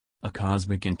a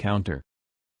cosmic encounter.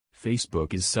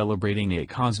 Facebook is celebrating a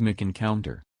cosmic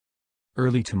encounter.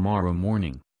 Early tomorrow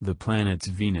morning, the planets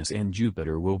Venus and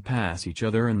Jupiter will pass each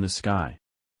other in the sky.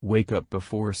 Wake up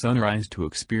before sunrise to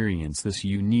experience this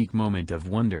unique moment of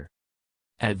wonder.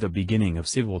 At the beginning of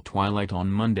civil twilight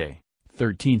on Monday,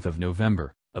 13th of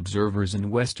November, observers in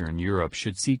Western Europe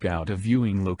should seek out a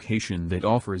viewing location that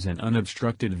offers an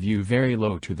unobstructed view very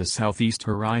low to the southeast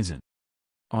horizon.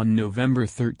 On November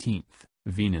 13th,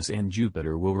 Venus and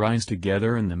Jupiter will rise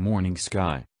together in the morning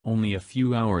sky, only a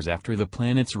few hours after the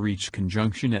planets reach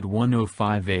conjunction at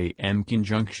 1:05 a.m.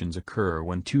 Conjunctions occur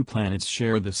when two planets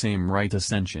share the same right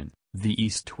ascension, the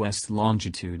east-west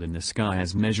longitude in the sky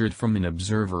as measured from an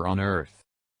observer on Earth.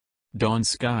 Dawn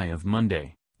sky of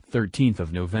Monday, 13th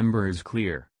of November is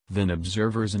clear, then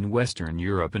observers in Western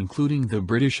Europe including the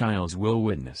British Isles will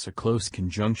witness a close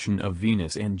conjunction of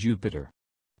Venus and Jupiter.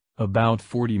 About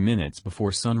 40 minutes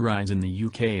before sunrise in the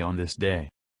UK on this day.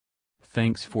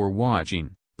 Thanks for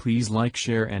watching, please like,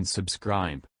 share and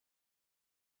subscribe.